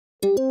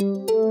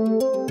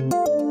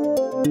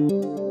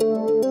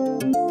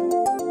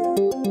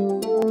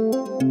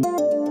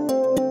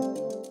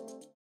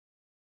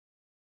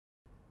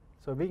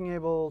being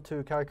able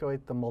to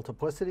calculate the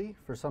multiplicity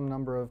for some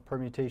number of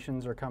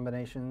permutations or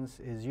combinations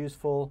is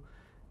useful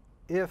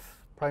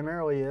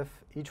primarily if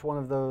each one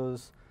of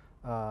those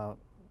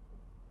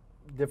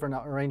different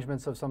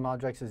arrangements of some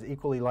objects is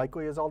equally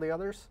likely as all the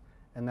others,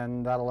 and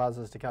then that allows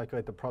us to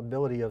calculate the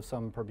probability of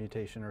some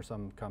permutation or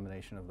some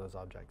combination of those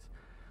objects.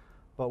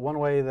 But one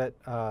way that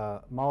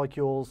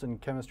molecules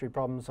and chemistry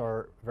problems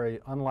are very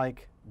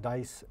unlike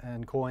dice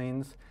and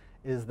coins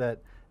is that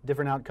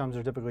different outcomes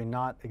are typically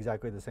not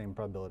exactly the same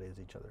probability as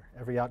each other.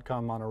 Every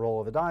outcome on a roll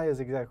of a die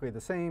is exactly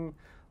the same,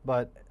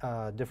 but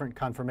different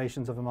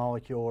conformations of a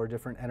molecule or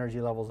different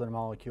energy levels in a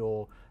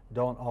molecule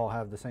don't all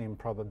have the same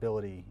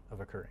probability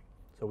of occurring.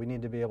 So we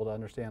need to be able to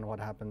understand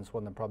what happens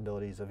when the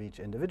probabilities of each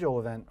individual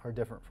event are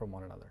different from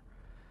one another.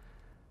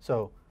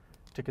 So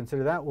to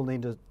consider that, we'll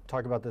need to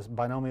talk about this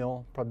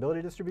binomial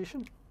probability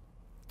distribution.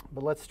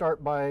 But let's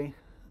start by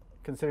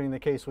considering the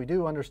case we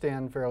do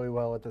understand fairly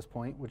well at this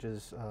point, which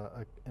is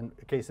a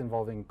case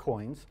involving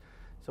coins.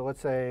 So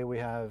let's say we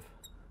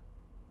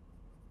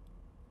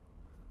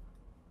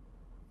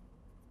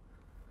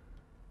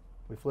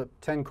flip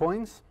 10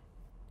 coins,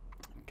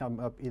 come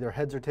up either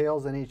heads or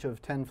tails in each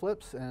of 10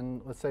 flips,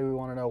 and let's say we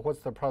want to know what's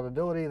the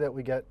probability that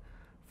we get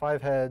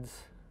 5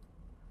 heads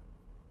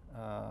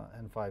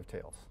and 5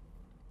 tails.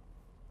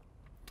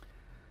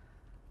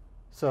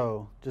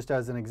 So just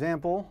as an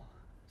example,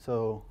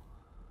 so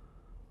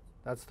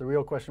that's the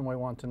real question we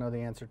want to know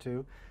the answer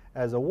to.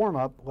 As a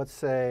warm-up, let's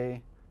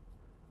say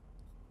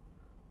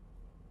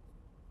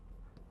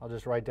I'll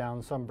just write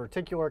down some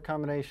particular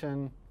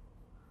combination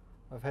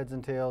of heads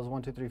and tails,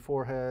 1, 2, 3,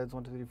 4 heads,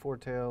 1, 2, 3, 4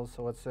 tails.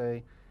 So let's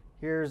say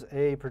here's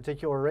a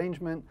particular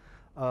arrangement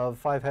of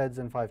 5 heads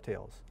and 5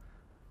 tails.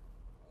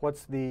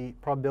 What's the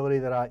probability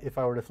that if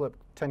I were to flip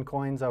 10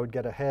 coins, I would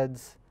get a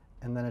heads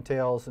and then a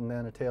tails and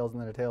then a tails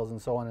and then a tails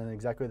and so on in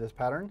exactly this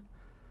pattern?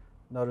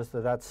 Notice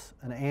that that's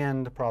an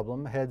and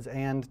problem, heads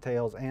and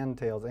tails and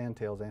tails and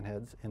tails and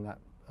heads in that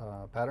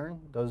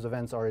pattern. Those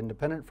events are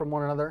independent from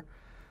one another.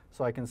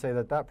 So I can say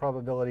that that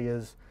probability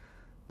is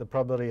the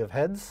probability of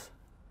heads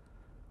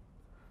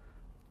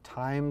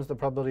times the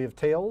probability of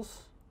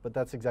tails, but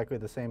that's exactly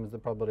the same as the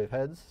probability of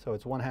heads. So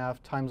it's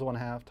 1/2 times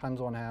 1/2 times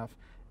 1/2.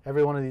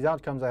 Every one of these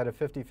outcomes I had a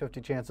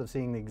 50-50 chance of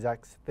seeing the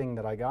exact thing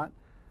that I got.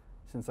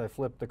 Since I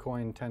flipped the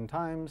coin 10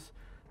 times,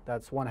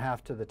 that's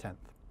 1/2 to the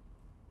 10th.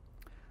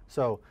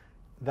 So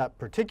that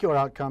particular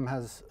outcome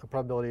has a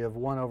probability of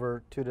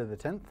 1/2 to the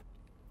 10th.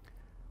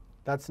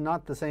 That's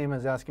not the same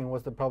as asking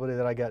what's the probability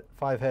that I get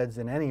 5 heads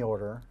in any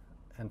order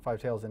and 5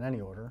 tails in any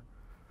order.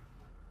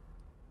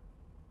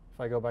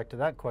 If I go back to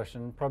that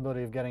question,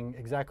 probability of getting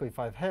exactly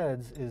 5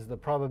 heads is the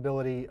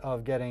probability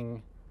of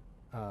getting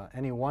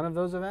any one of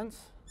those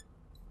events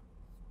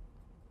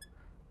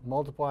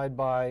multiplied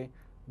by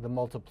the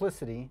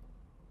multiplicity.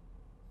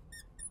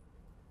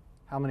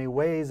 How many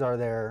ways are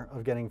there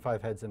of getting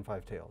 5 heads and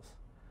 5 tails?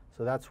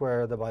 So that's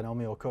where the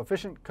binomial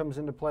coefficient comes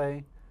into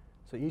play.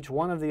 So each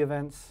one of the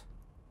events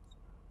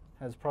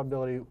has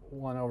probability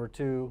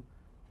 1/2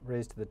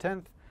 raised to the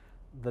 10th.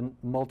 The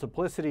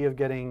multiplicity of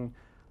getting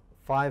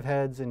 5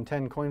 heads in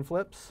 10 coin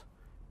flips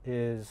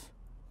is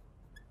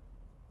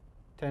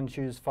 10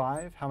 choose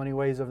 5. How many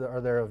ways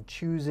are there of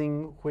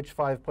choosing which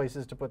 5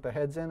 places to put the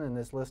heads in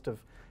this list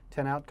of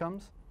 10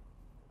 outcomes?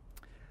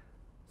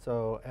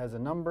 So as a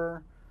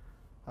number,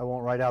 I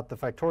won't write out the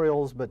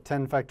factorials, but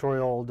 10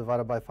 factorial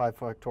divided by 5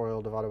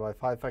 factorial divided by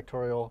 5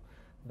 factorial,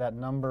 that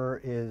number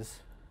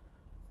is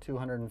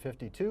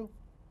 252.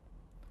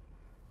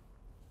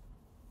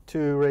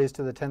 2 raised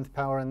to the 10th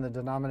power in the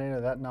denominator,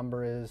 that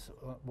number is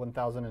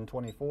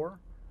 1024.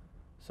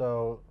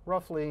 So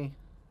roughly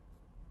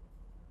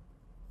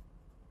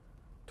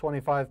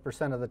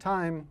 25% of the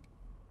time,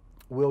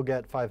 we'll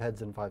get 5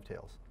 heads and 5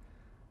 tails.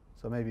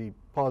 So maybe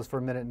pause for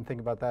a minute and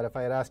think about that. If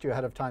I had asked you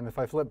ahead of time, if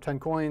I flip 10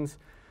 coins,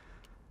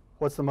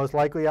 what's the most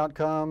likely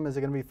outcome? Is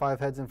it going to be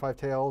 5 heads and 5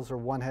 tails or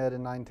 1 head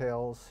and 9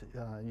 tails?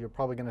 You're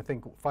probably going to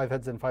think 5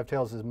 heads and 5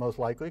 tails is most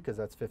likely because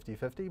that's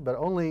 50-50, but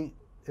only,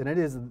 and it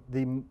is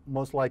the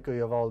most likely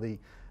of all the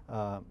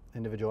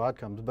individual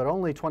outcomes, but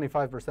only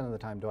 25% of the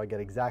time do I get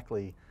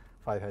exactly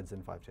 5 heads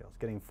and 5 tails.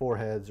 Getting 4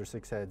 heads or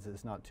 6 heads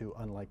is not too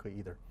unlikely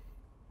either.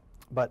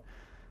 But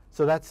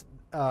so that's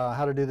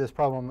how to do this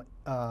problem.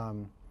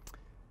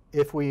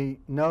 If we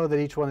know that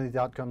each one of these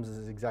outcomes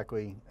is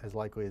exactly as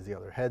likely as the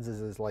other, heads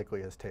is as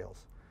likely as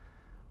tails.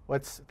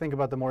 Let's think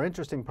about the more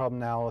interesting problem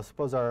now. Let's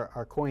suppose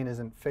our coin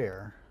isn't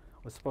fair.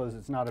 Let's suppose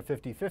it's not a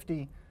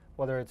 50-50,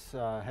 whether it's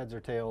heads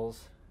or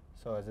tails.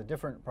 So as a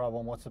different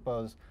problem, let's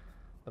suppose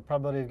the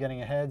probability of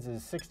getting a heads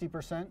is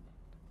 60%,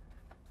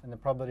 and the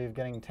probability of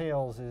getting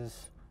tails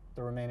is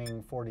the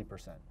remaining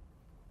 40%.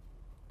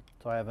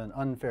 So I have an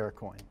unfair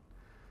coin.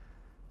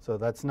 So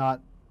that's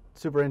not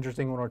super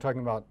interesting when we're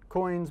talking about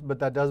coins, but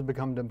that does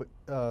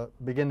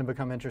begin to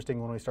become interesting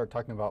when we start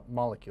talking about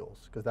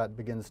molecules, because that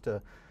begins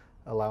to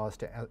allow us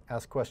to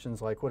ask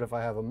questions like, what if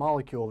I have a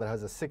molecule that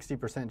has a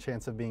 60%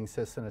 chance of being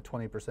cis and a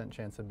 20%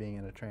 chance of being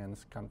in a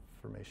trans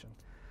conformation?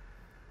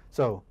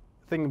 So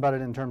thinking about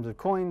it in terms of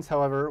coins,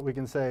 however, we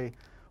can say,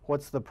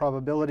 what's the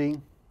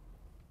probability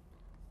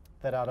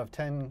that out of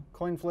 10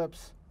 coin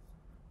flips,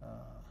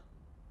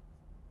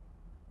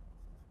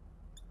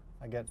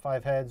 I get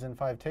 5 heads and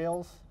 5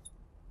 tails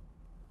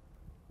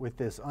with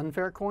this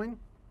unfair coin.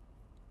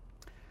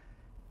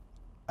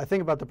 I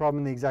think about the problem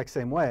in the exact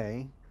same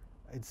way.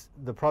 It's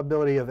the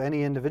probability of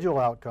any individual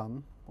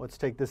outcome. Let's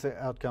take this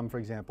outcome, for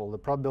example. The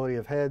probability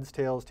of heads,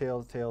 tails,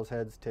 tails, tails,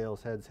 heads,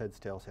 tails, heads, heads,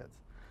 tails, heads.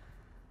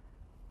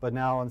 But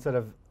now instead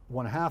of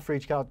 1/2 for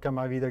each outcome,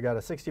 I've either got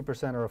a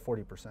 60% or a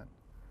 40%.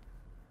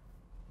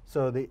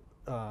 So the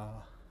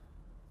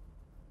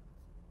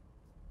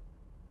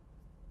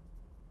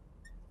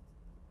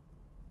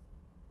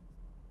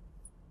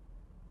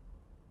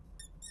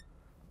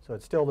so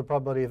it's still the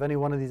probability of any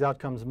one of these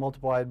outcomes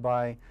multiplied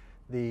by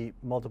the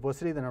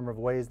multiplicity, the number of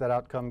ways that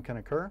outcome can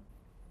occur.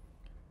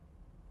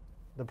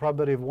 The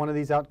probability of one of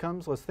these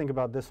outcomes, let's think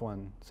about this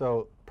one.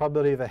 So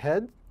probability of a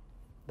head,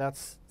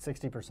 that's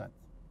 60%.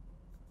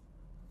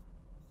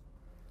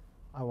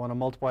 I want to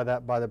multiply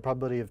that by the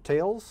probability of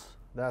tails,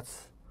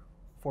 that's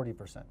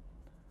 40%.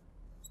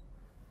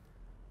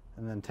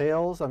 And then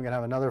tails, I'm going to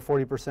have another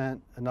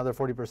 40%, another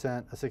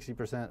 40%, a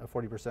 60%, a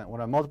 40%.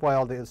 When I multiply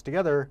all these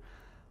together,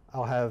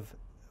 I'll have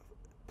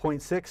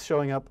 0.6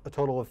 showing up a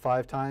total of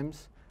 5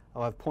 times.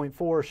 I'll have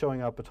 0.4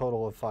 showing up a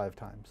total of 5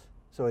 times.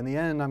 So in the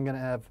end, I'm going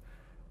to have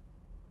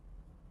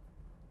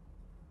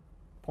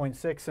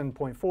 0.6 and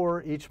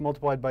 0.4 each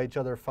multiplied by each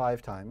other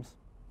 5 times.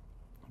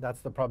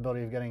 That's the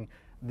probability of getting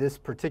this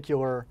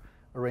particular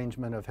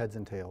arrangement of heads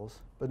and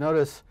tails. But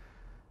notice,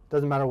 it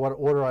doesn't matter what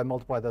order I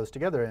multiply those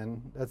together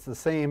in. That's the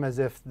same as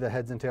if the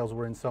heads and tails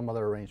were in some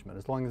other arrangement.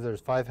 As long as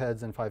there's 5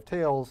 heads and 5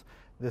 tails,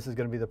 this is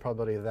going to be the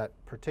probability of that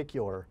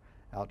particular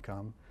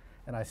outcome.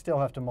 And I still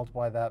have to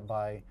multiply that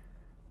by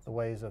the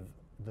ways of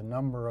the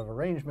number of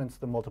arrangements,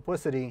 the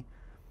multiplicity,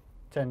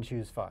 10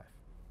 choose 5.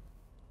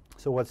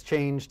 So what's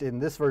changed in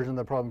this version of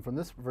the problem from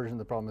this version of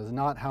the problem is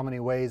not how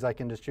many ways I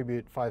can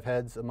distribute 5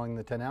 heads among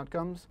the 10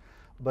 outcomes,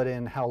 but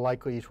in how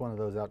likely each one of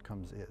those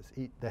outcomes is.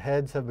 The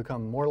heads have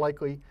become more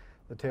likely,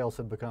 the tails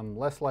have become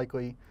less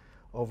likely.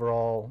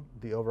 Overall,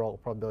 the overall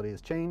probability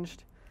has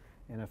changed.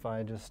 And if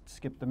I just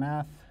skip the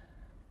math,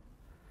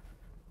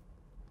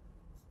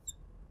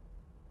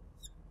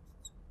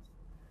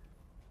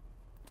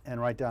 and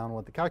write down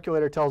what the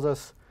calculator tells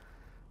us,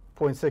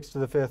 0.6 to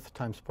the 5th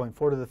times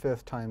 0.4 to the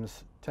 5th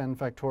times 10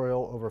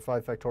 factorial over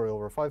 5 factorial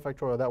over 5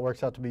 factorial. That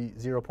works out to be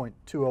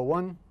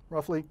 0.201,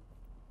 roughly.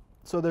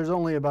 So there's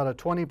only about a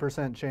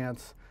 20%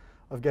 chance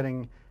of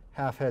getting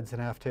half heads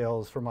and half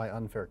tails for my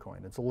unfair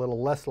coin. It's a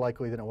little less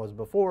likely than it was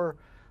before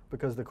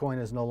because the coin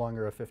is no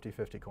longer a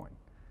 50-50 coin.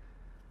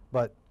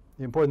 But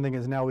the important thing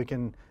is now we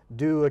can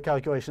do a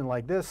calculation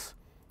like this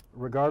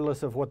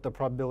regardless of what the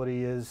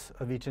probability is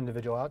of each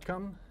individual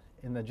outcome.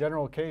 In the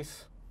general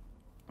case,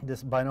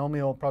 this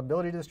binomial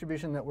probability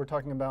distribution that we're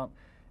talking about,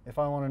 if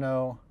I want to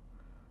know,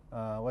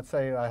 let's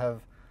say I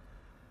have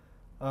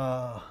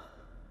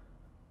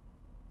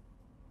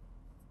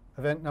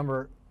event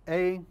number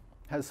A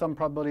has some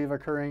probability of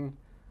occurring,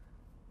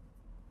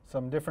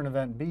 some different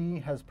event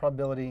B has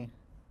probability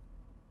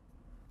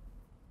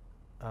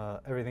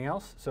everything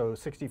else. So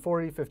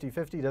 60-40,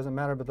 50-50, doesn't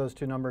matter, but those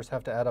two numbers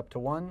have to add up to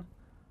 1.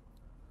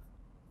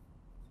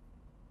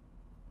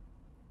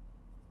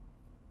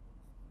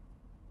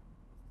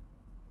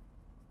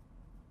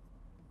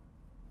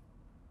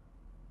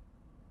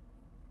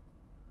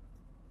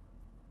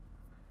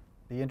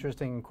 The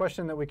interesting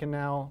question that we can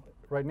now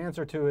write an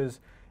answer to is,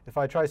 if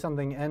I try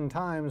something n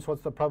times,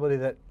 what's the probability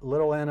that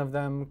little n of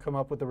them come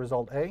up with the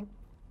result A?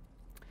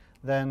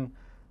 Then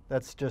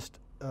that's just,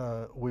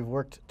 we've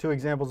worked 2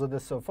 examples of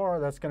this so far.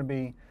 That's going to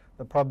be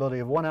the probability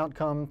of one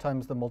outcome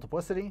times the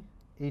multiplicity.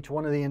 Each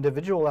one of the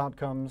individual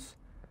outcomes,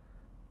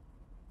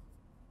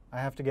 I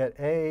have to get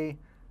A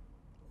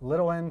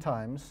little n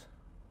times,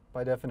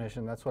 by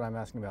definition. That's what I'm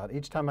asking about.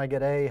 Each time I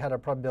get A had a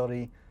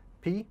probability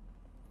P.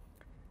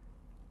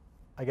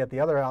 I get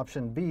the other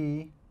option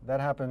B. That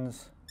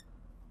happens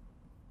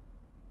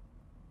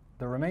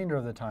the remainder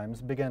of the times,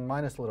 big N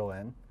minus little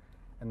n.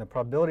 And the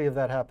probability of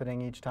that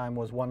happening each time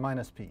was 1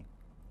 minus P.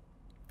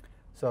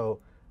 So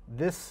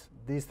these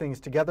things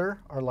together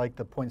are like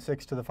the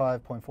 0.6 to the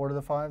 5, 0.4 to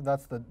the 5.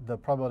 That's the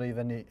probability of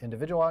any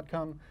individual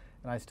outcome.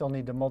 And I still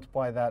need to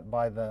multiply that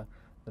by the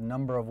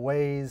number of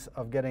ways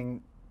of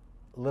getting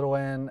little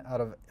n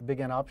out of big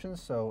N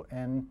options. So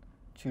n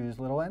choose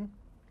little n.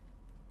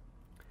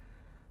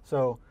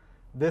 So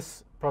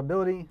this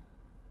probability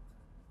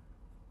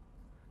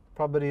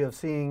of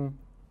seeing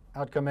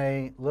outcome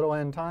A little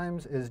n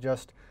times is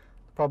just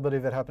the probability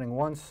of it happening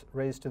once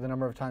raised to the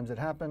number of times it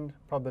happened,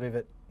 probability of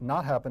it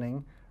not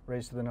happening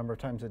raised to the number of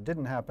times it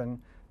didn't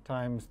happen,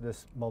 times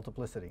this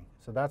multiplicity.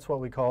 So that's what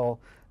we call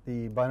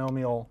the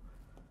binomial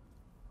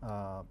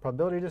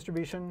probability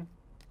distribution.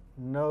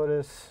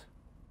 Notice,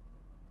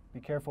 be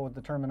careful with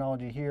the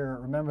terminology here.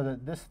 Remember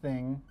that this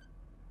thing,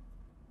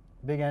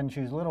 big N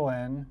choose little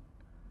n,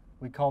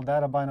 we called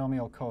that a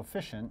binomial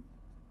coefficient.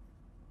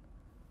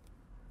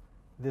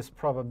 This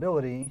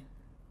probability,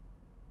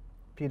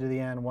 p to the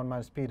n, 1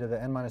 minus p to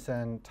the n minus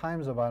n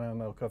times a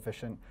binomial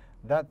coefficient,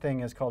 that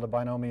thing is called a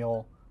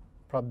binomial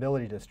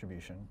probability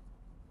distribution.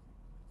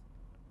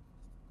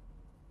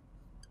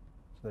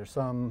 So there's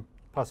some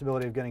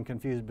possibility of getting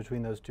confused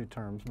between those two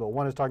terms, but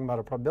one is talking about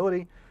a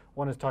probability,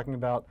 one is talking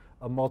about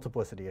a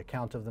multiplicity, a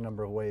count of the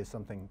number of ways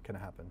something can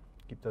happen.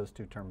 Keep those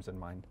two terms in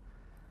mind.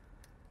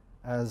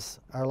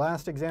 As our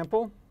last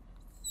example,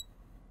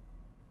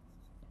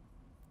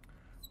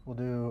 we'll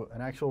do an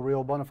actual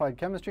real bona fide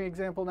chemistry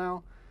example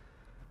now.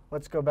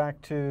 Let's go back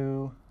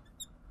to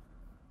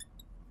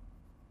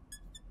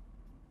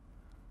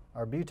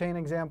our butane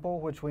example,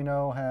 which we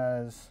know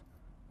has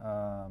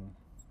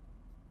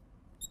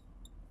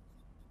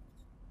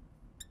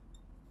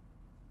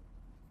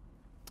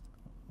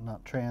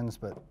not trans,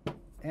 but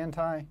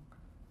anti, if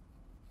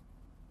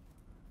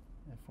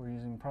we're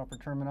using proper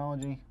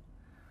terminology.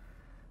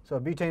 So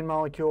a butane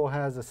molecule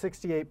has a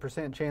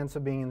 68% chance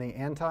of being in the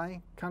anti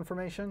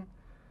conformation,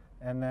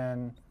 and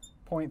then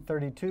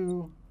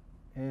 0.32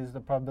 is the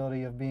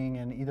probability of being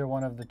in either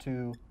one of the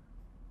two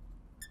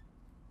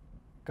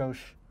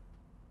gauche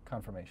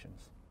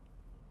conformations.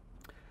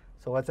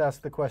 So let's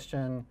ask the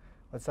question,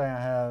 let's say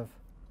I have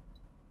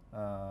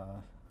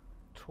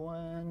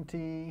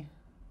 20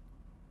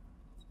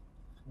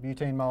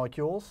 butane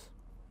molecules,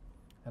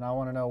 and I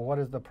want to know what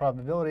is the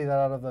probability that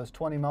out of those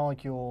 20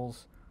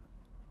 molecules,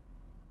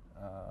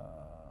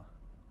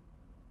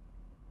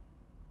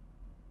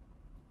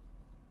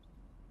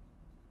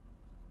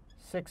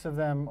 6 of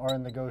them are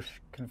in the gauche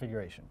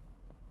configuration.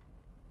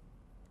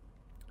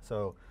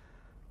 So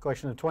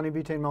collection of 20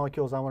 butane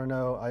molecules, I want to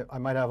know, I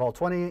might have all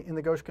 20 in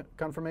the gauche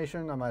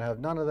conformation, I might have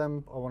none of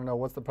them. I want to know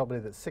what's the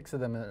probability that 6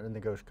 of them are in the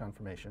gauche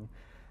conformation.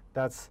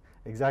 That's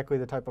exactly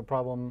the type of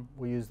problem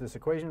we use this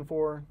equation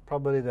for.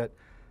 Probability that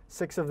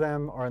 6 of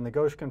them are in the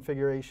gauche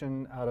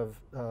configuration out of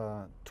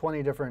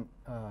 20 different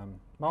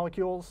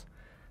molecules.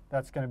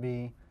 That's going to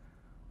be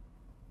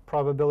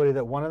probability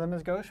that one of them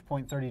is gauche,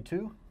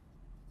 0.32,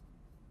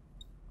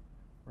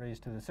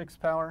 raised to the 6th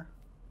power.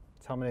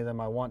 That's how many of them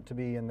I want to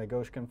be in the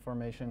gauche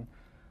conformation.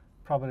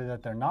 Probability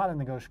that they're not in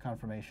the gauche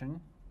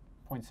conformation,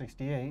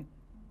 0.68,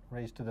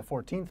 raised to the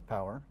 14th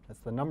power.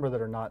 That's the number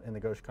that are not in the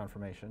gauche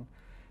conformation.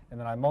 And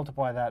then I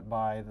multiply that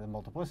by the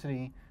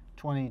multiplicity,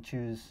 20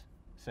 choose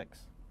 6.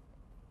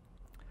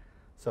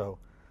 So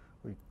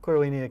we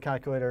clearly need a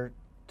calculator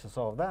to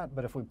solve that,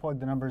 but if we plug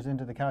the numbers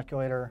into the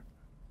calculator,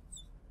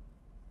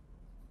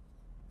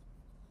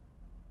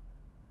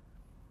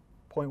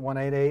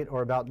 0.188,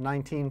 or about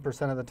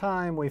 19% of the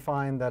time, we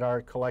find that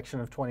our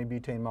collection of 20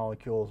 butane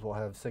molecules will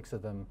have 6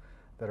 of them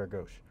that are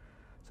gauche.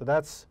 So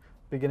that's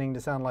beginning to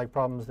sound like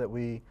problems that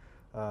we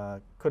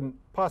couldn't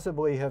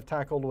possibly have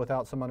tackled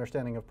without some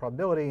understanding of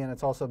probability, and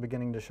it's also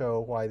beginning to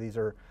show why these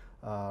are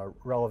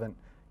relevant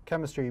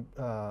chemistry.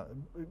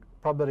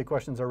 Probability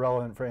questions are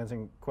relevant for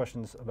answering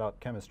questions about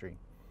chemistry.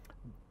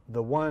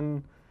 The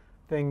one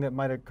thing that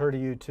might occur to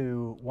you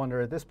to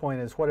wonder at this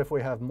point is, what if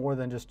we have more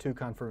than just two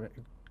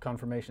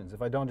conformations?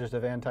 If I don't just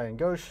have anti and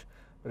gauche,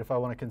 but if I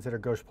want to consider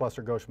gauche plus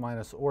or gauche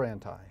minus or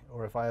anti,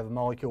 or if I have a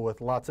molecule with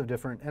lots of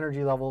different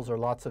energy levels or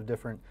lots of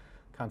different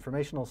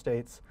conformational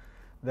states,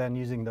 then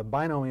using the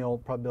binomial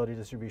probability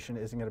distribution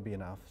isn't going to be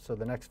enough. So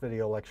the next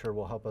video lecture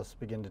will help us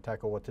begin to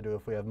tackle what to do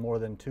if we have more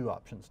than two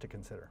options to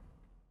consider.